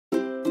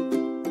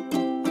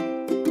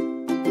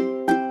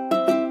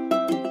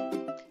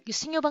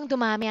Gusto nyo bang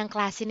dumami ang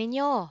klase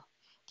ninyo?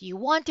 Do you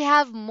want to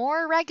have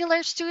more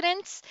regular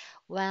students?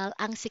 Well,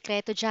 ang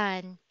sikreto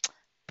dyan,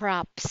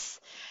 props.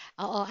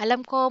 Oo,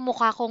 alam ko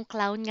mukha kong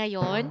clown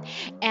ngayon,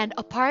 and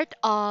a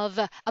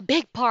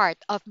big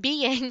part of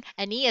being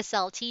an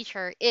ESL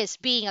teacher is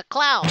being a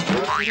clown.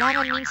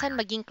 Kailangan minsan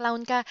maging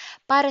clown ka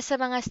para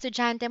sa mga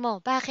estudyante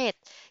mo. Bakit?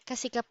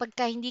 Kasi kapag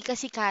ka hindi ka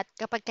sikat,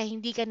 kapag ka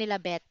hindi ka nila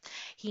bet,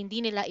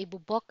 hindi nila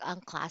ibubok ang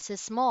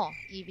classes mo.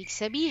 Ibig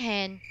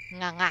sabihin,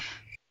 nga,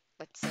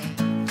 let's say.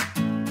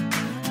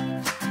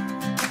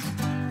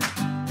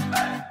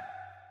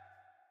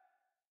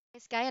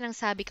 Guys, gaya ng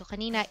sabi ko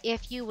kanina,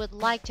 if you would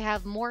like to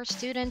have more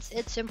students,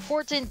 it's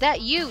important that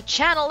you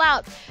channel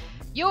out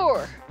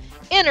your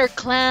inner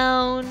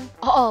clown.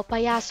 Oo,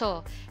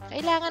 payaso.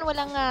 Kailangan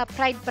walang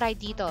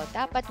pride-pride dito.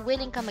 Dapat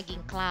willing ka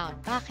maging clown.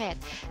 Bakit?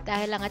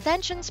 Dahil ang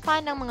attention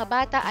span ng mga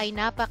bata ay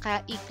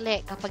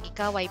napaka-ikli. Kapag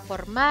ikaw ay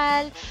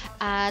formal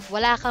at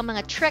wala kang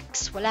mga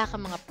tricks, wala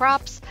kang mga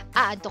props,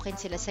 aantukin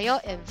sila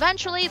sa'yo.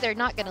 Eventually, they're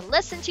not gonna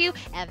listen to you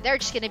and they're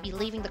just gonna be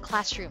leaving the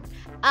classroom.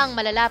 Ang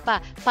malala pa,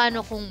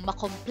 paano kung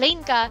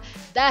makomplain ka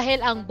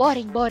dahil ang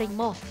boring-boring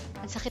mo?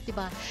 Ang sakit,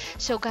 diba?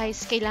 So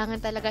guys,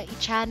 kailangan talaga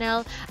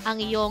i-channel ang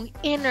iyong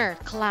inner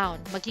clown.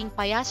 Maging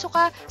payaso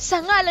ka sa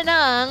ngalan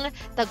ng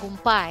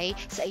tagumpay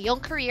sa iyong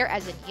career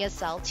as an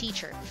ESL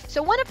teacher.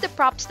 So one of the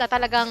props na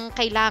talagang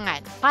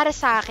kailangan, para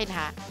sa akin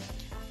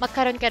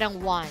magkaroon ka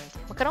ng wand.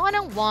 Magkaroon ka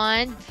ng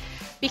wand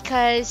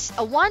because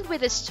a wand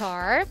with a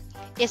star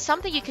is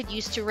something you could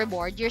use to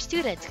reward your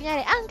students.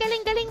 Kunyari, ang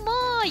galing-galing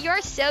mo!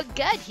 You're so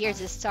good! Here's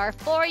a star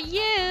for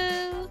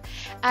you!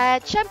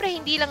 At syempre,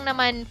 hindi lang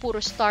naman puro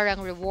star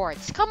ang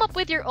rewards. Come up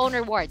with your own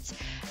rewards.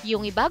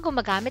 Yung iba,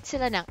 gumagamit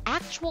sila ng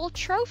actual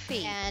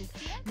trophy. And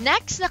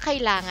next na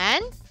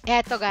kailangan,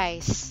 eto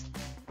guys,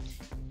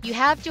 you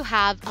have to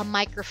have a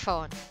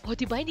microphone. O,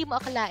 diba? Hindi mo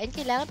akalain,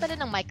 kailangan pala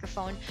ng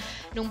microphone.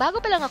 Nung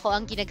bago pa lang ako,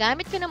 ang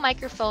ginagamit ko ng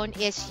microphone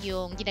is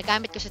yung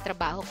ginagamit ko sa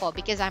trabaho ko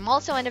because I'm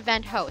also an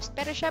event host.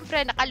 Pero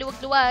syempre,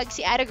 nakaluwag-luwag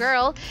si Ada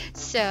Girl.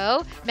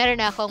 So,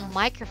 meron na akong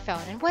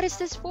microphone. And what is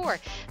this for?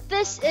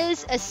 This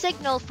is a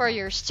signal for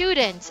your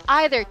students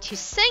either to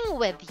sing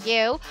with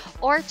you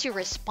or to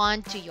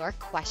respond to your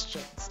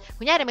questions.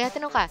 Kunyari, may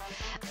tanong ka,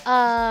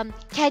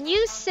 can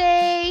you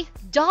say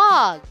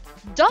dog?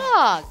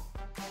 Dog!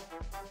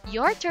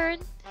 Your turn.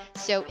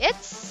 So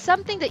it's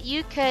something that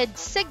you could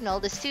signal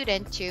the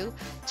student to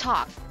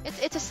talk.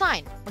 It's a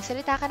sign.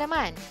 Magsalita ka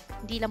naman.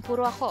 Hindi lang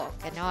puro ako.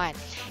 Ganon.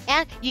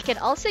 And you can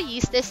also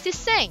use this to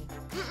sing.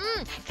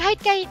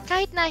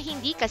 Kahit na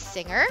hindi ka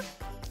singer,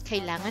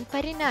 kailangan pa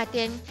rin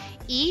natin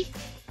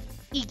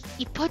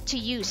i-put to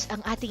use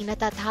ang ating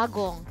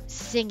natatagong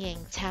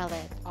singing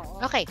talent.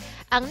 Okay.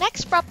 Ang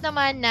next prop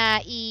naman na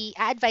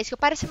i-advise ko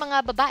para sa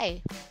mga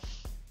babae.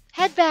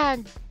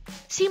 Headband.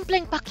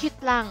 Simpleng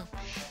pa-cute lang.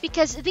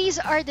 Because these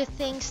are the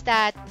things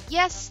that,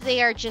 yes,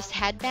 they are just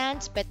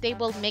headbands, but they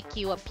will make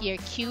you appear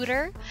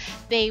cuter.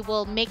 They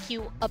will make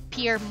you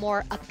appear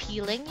more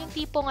appealing. Yung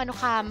tipong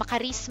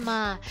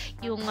makarisma,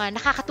 yung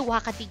nakakatuwa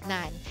ka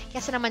tignan.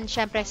 Kasi naman,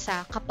 syempre,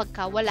 kapag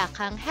wala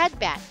kang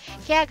headband.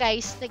 Kaya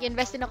guys,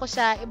 nag-invest din ako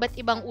sa iba't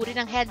ibang uri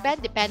ng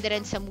headband. Depende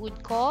rin sa mood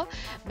ko.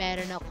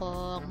 Meron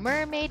akong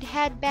mermaid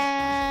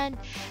headband.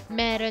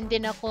 Meron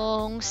din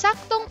akong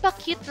saktong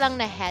pa-cute lang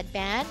na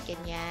headband.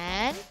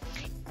 Ganyan.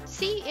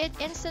 See, it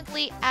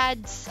instantly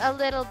adds a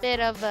little bit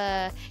of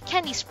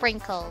candy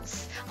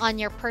sprinkles on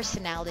your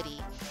personality.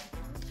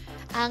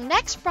 Ang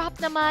next prop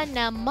naman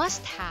na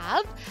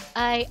must-have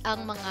ay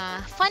ang mga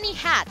funny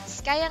hats.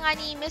 Kaya nga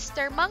ni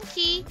Mr.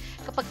 Monkey,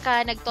 kapag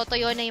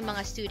nagtotoyo na yung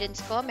mga students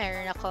ko,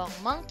 meron akong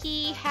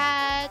monkey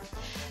hat,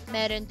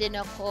 meron din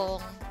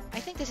akong, I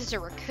think this is a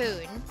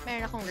raccoon,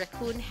 meron akong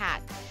raccoon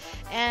hat.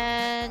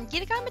 And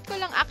ginagamit ko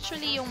lang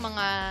actually yung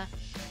mga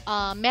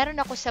meron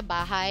ako sa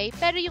bahay,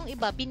 pero yung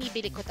iba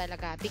binibili ko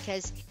talaga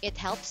because it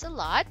helps a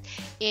lot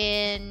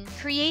in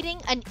creating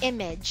an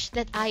image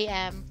that I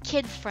am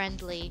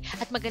kid-friendly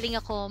at magaling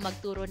ako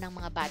magturo ng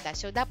mga bata.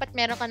 So, dapat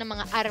meron ka ng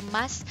mga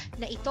armas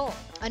na ito.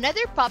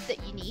 Another prop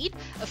that you need,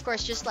 of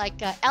course, just like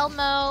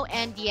Elmo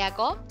and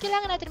Diego,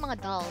 kailangan natin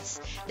mga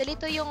dolls. Dahil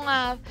ito yung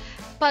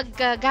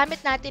paggamit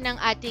natin ng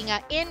ating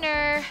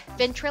inner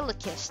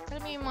ventriloquist.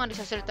 Alam mo yung mga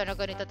nagsasalita na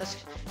ganito, tapos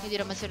hindi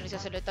naman sila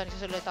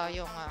nagsasalita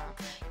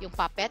yung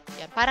puppet.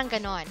 Yan, parang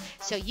ganon.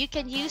 So, you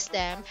can use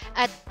them.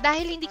 At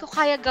dahil hindi ko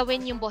kaya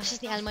gawin yung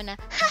boses ni Elmo na,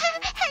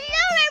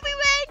 hello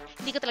everyone!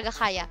 Hindi ko talaga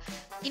kaya.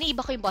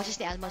 Iniiba ko yung boses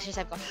ni Elmo.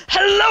 Sinasabi ko,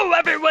 hello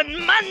everyone!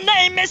 My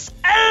name is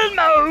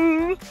Elmo!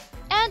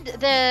 And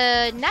the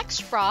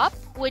next prop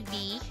would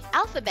be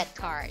alphabet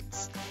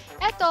cards.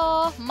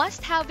 Eto,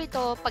 must have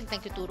ito pag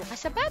nagtuturo ka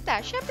sa bata.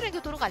 Siyempre,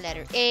 nagtuturo ka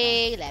letter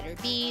A, letter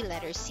B,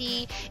 letter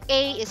C.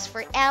 A is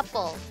for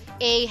apple.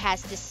 A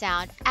has the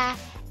sound A.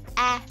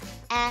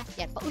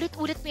 Yan,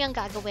 paulit-ulit mo yung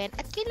gagawin.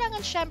 At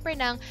kailangan syempre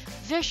ng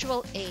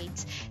visual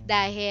aids.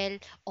 Dahil,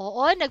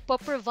 oo,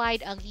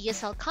 nagpo-provide ang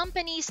ESL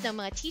companies ng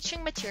mga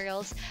teaching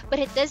materials, but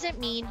it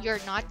doesn't mean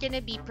you're not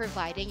gonna be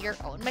providing your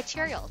own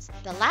materials.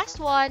 The last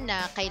one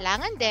na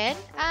kailangan din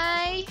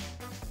ay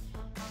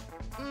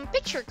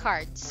picture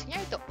cards.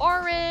 Yan ito,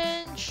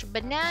 orange,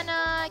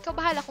 banana, ikaw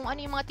bahala kung ano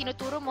yung mga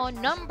tinuturo mo,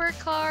 number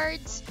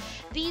cards.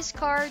 These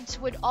cards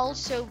would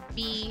also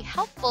be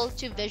helpful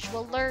to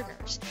visual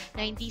learners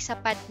na hindi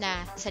sapat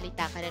na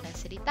salita ka lang ng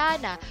salita,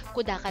 na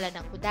kuda ka lang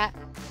ng kuda.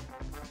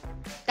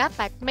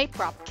 Dapat may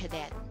prop ka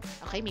din.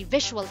 Okay, may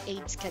visual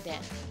aids ka din.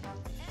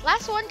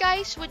 Last one,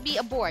 guys, would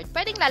be a board.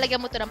 Pwedeng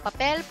lalagyan mo to ng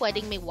papel,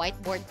 pwedeng may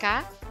whiteboard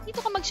ka.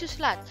 Dito ka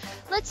magsusulat.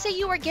 Let's say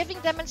you are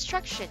giving them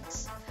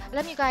instructions.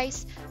 Alam niyo,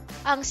 guys,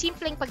 ang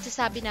simpleng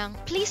pagsasabi ng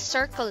please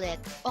circle it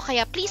o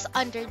kaya please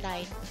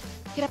underline,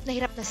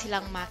 hirap na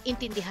silang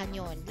maintindihan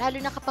yon. Lalo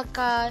na kapag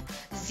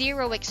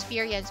zero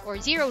experience or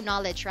zero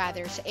knowledge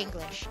rather sa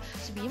English.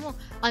 Sabihin mo,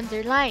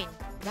 underline.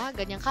 Diba?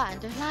 Ganyan ka,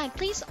 underline.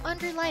 Please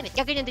underline it.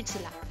 Gaganyan din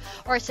sila.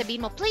 Or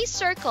sabihin mo, please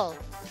circle.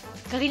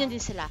 Gaganyan din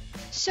sila.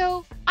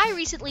 So, I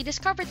recently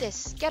discovered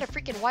this. Get a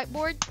freaking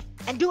whiteboard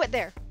and do it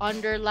there.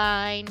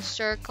 Underline,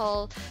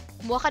 circle.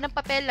 Kumuha ka ng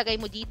papel, lagay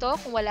mo dito.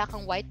 Kung wala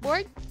kang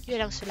whiteboard,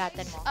 yun ang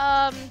sulatan mo.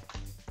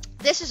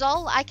 This is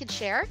all I could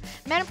share.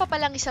 Meron pa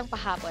palang isang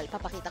pahabol.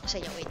 Papakita ko sa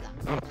inyo. Wait lang.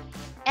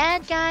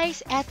 And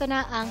guys, eto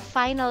na ang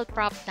final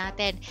prop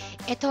natin.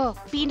 Ito,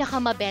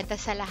 pinakamabenta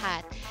sa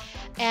lahat.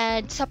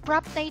 And sa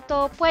prop na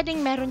ito,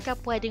 pwedeng meron ka,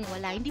 pwedeng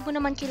wala. Hindi mo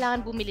naman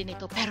kailangan bumili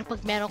nito. Pero pag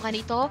meron ka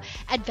nito,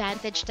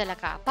 advantage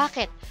talaga.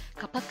 Bakit?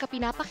 Kapag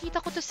pinapakita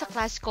ko to sa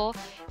class ko,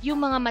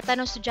 yung mga mata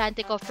ng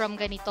estudyante ko from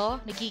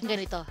ganito, nagiging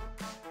ganito.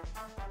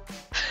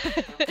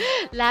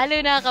 Lalo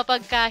na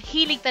kapag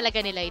hilig talaga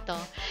nila ito.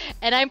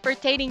 And I'm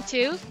pertaining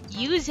to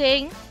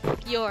using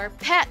your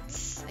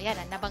pets. Ayan,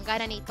 nabangga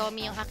na ni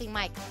Tommy yung aking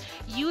mic.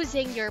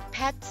 Using your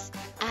pets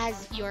as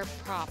your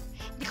prop.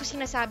 Hindi ko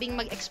sinasabing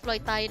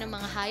mag-exploit tayo ng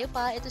mga hayop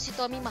pa. Ito si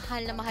Tommy,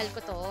 mahal na mahal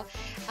ko to.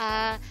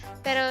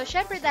 Pero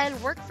syempre dahil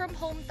work from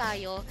home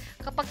tayo,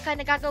 kapag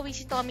nagagawin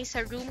si Tommy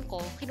sa room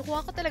ko,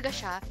 kinukuha ko talaga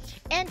siya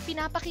and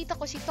pinapakita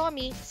ko si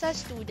Tommy sa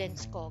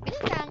students ko.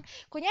 Ganyan lang.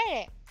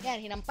 Kunyari,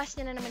 yan, hinampas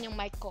niya na naman yung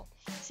mic ko.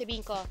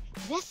 Sabihin ko,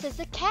 this is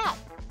a cat.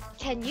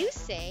 Can you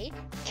say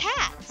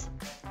cat?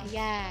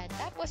 Ayan.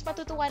 Tapos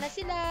matutuwa na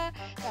sila.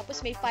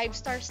 Tapos may 5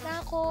 stars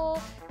na ako.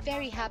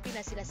 Very happy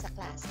na sila sa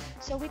class.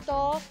 So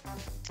ito,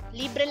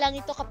 libre lang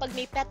ito kapag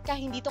may pet ka.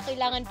 Hindi to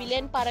kailangan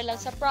bilhin para lang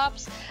sa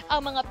props.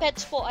 Ang mga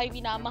pets po ay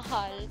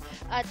minamahal.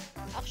 At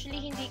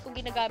actually, hindi ko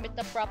ginagamit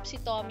na prop si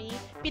Tommy.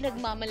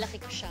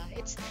 Pinagmamalaki ko siya.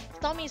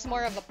 Tommy is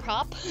more of a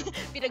prop.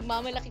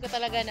 Pinagmamalaki ko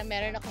talaga na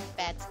meron akong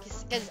pets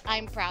because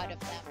I'm proud of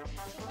them.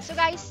 So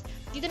guys,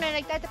 dito na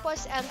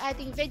nagtatapos ang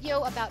ating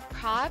video about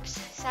props.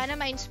 Sana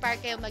ma-inspire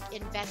kayo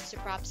mag-invest sa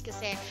props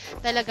kasi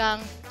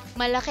talagang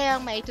malaki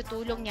ang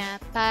maitutulong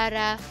niya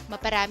para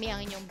maparami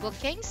ang inyong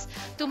bookings,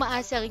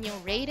 tumaas ang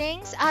inyong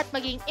ratings, at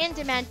maging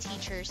in-demand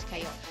teachers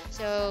kayo.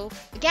 So,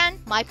 again,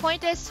 my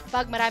point is,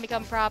 pag marami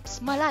kang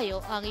props,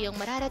 malayo ang iyong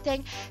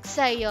mararating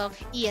sa iyong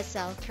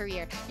ESL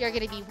career. You're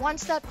gonna be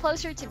one step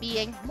closer to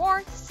being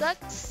more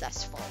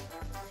successful.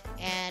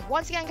 And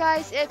once again,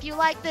 guys, if you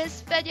like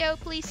this video,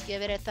 please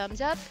give it a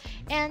thumbs up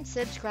and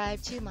subscribe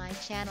to my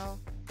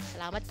channel.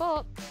 Salamat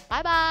po.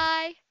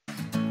 Bye-bye!